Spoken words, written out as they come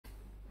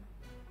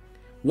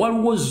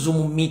waliwo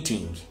Zoom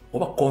meeting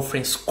oba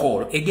conference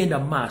call egenda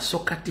maaso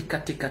kati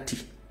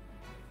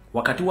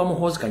wakati wa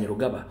Muhoozi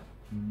Kanyarugaba,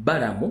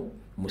 Balamu,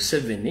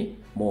 Museveni,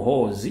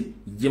 Muhoozi,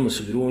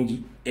 James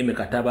Birungi, Eme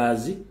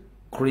Katabazi,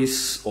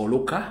 Chris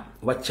Oluka,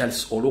 oba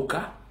Charles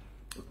Oluka,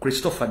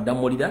 Christopher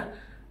Damolida,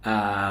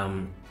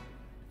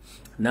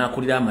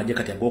 n'akulira amagye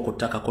kati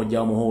ag'okuttaka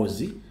kojja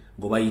Muhoozi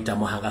ngo bayita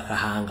Muhanga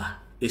Kahanga.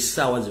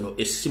 Essaawa zino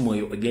essimu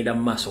eyo egenda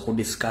mu maaso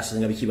okudiscuss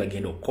nga biki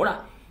bagenda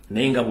okukola,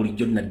 naye nga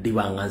bulijjo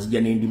naddibanga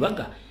nzija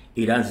n'endibaga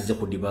era nzize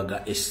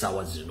kudibaga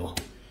essaawa zino.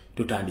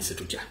 Tutandise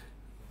tutya.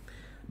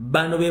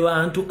 Bano be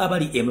bantu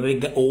abali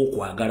emabega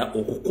okwagala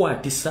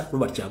okukwatisa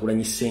Robert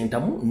Kyagulanyi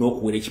Ssentamu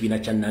n'okuwera ekibiina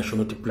kya National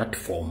Unity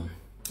Platform.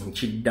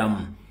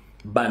 Nkiddamu,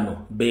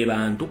 bano be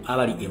bantu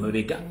abali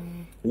emabega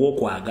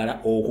okwagala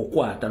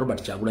okukwata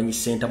Robert Kyagulanyi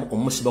Ssentamu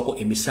omusibako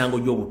emisango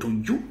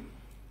gy'obutujju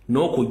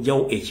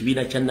n'okujjawo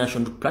ekibiina kya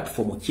National Unity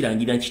Platform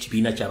kirangira nti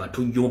kibiina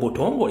ky'abatujju mu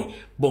butongole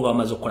bo nga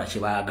bamaze okukola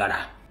kye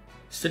baagala.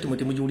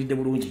 Statement mugiwulidde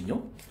bulungi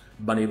nnyo.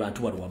 Bano be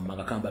bantu waliwo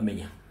wammanga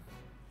kambamenya.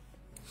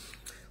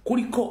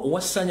 Kuliko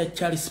Wasanya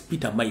Charles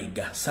Peter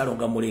Mayiga,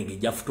 Salonga Mulenge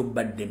Jafuto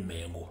Badde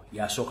Mengo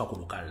yasooka ku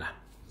lukalla.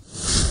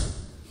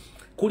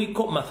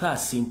 Kuliko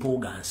Mathasi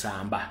Mpuuga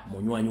Nsamba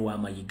munywanyi wa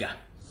Mayiga.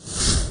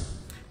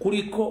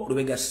 Kuliko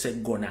Lubega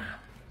Segona.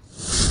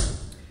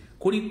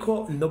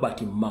 Kuliko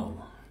Nobati Mau,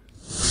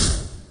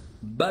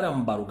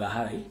 Balamu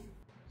Balugahale,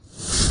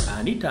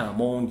 Anita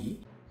Amongi,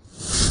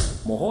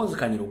 Muhoozi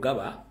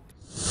Kanyarugaba,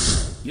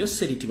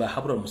 Yoseriti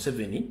Bahabura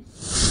Museveni,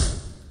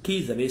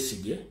 Kiza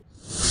Besigye,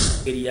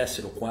 Elias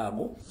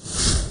Lukwago,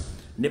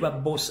 ne ba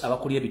boss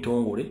abakulira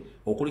ebitongole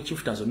okuli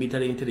Chief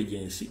Military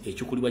Intelligence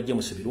ekikulibwa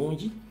James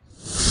Birungi,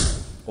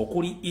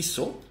 okuli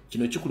ISO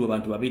kino kikulibwa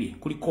bantu babiri,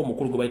 kuliko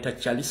omukulu gwe bayita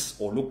Charles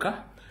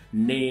Oluka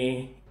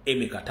ne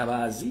Eme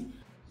Katabazi,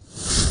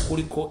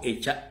 kuliko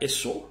echa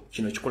ESO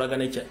kino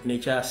kikolagana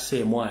n'ekya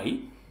Semwai,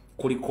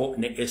 kuliko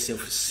ne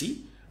SFC.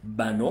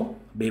 Bano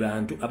be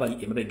bantu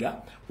abali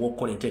emabega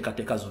wokola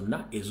enteekateeka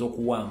zonna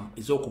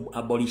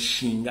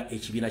ez'oku-abolishinga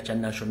ekibiina kya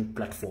National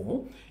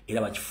Platform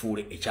era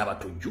bakifuule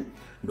ekyabatujju.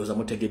 Ndowooza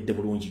mutegedde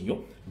bulungi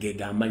nnyo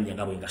ge amannya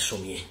nga bwe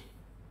ngasomye.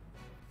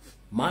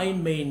 My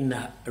main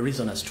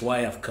reason as to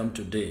why I've come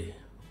today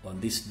on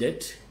this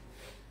date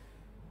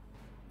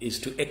is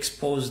to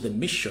expose the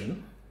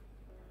mission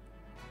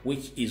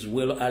which is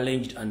well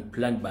arranged and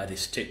planned by the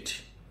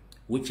state,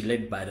 which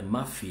led by the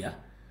mafia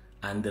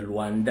and the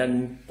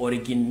Rwandan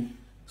origin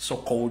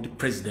so-called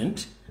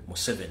President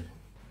Museveni.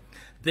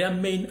 Their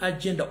main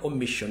agenda or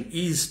mission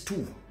is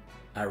to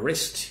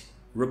arrest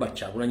Robert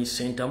Kyagulanyi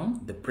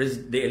Ssentamu,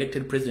 the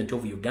elected president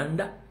of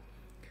Uganda,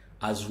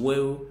 as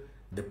well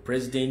the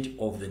president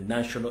of the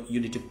National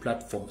Unity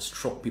Platform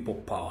stroke People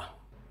Power.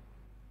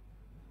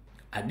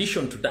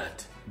 Addition to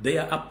that, they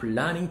are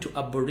planning to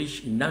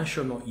abolish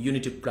National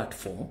Unity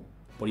Platform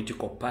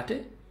political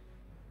party,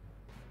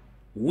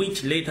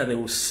 which later they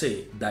will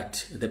say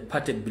that the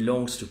party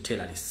belongs to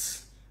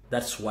terrorists.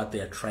 That's what they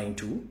are trying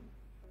to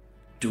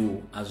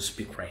do as we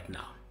speak right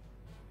now.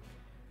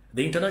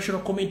 The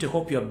international community,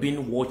 hope you have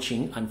been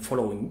watching and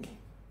following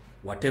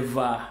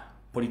whatever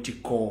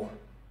political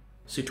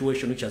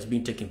situation which has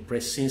been taking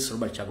place since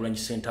Robert Kyagulanyi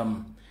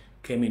Ssentamu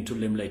came into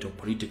the limelight of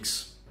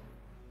politics.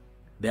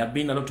 There have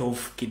been a lot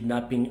of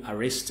kidnapping,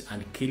 arrest,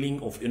 and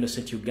killing of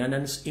innocent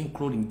Ugandans,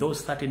 including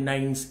those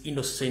 39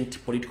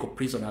 innocent political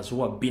prisoners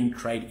who have been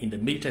tried in the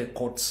military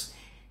courts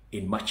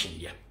in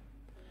Machindia.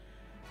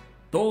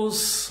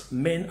 Those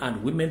men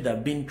and women that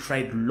have been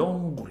tried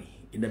wrongly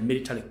in the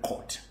military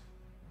court,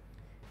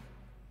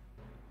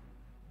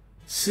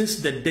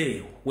 since the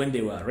day when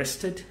they were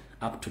arrested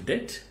up to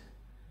date,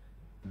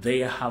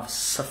 they have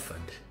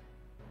suffered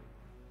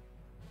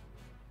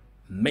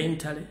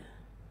mentally,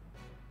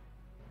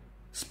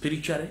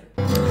 spiritually.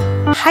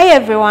 Hi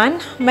everyone,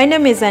 my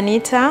name is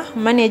Anita,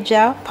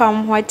 manager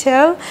Palm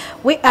Hotel.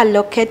 We are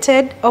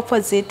located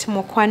opposite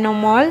Mukwano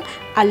Mall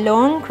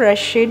along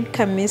Rashid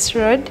Kamis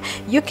Road.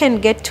 You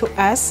can get to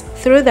us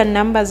through the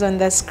numbers on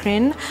the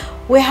screen.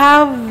 We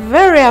have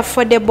very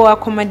affordable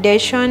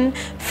accommodation,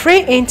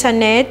 free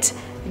internet,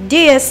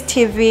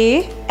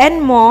 DSTV,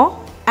 and more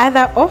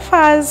other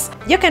offers.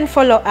 You can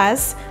follow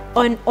us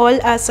on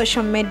all our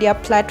social media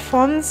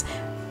platforms.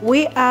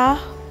 We are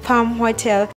Palm Hotel.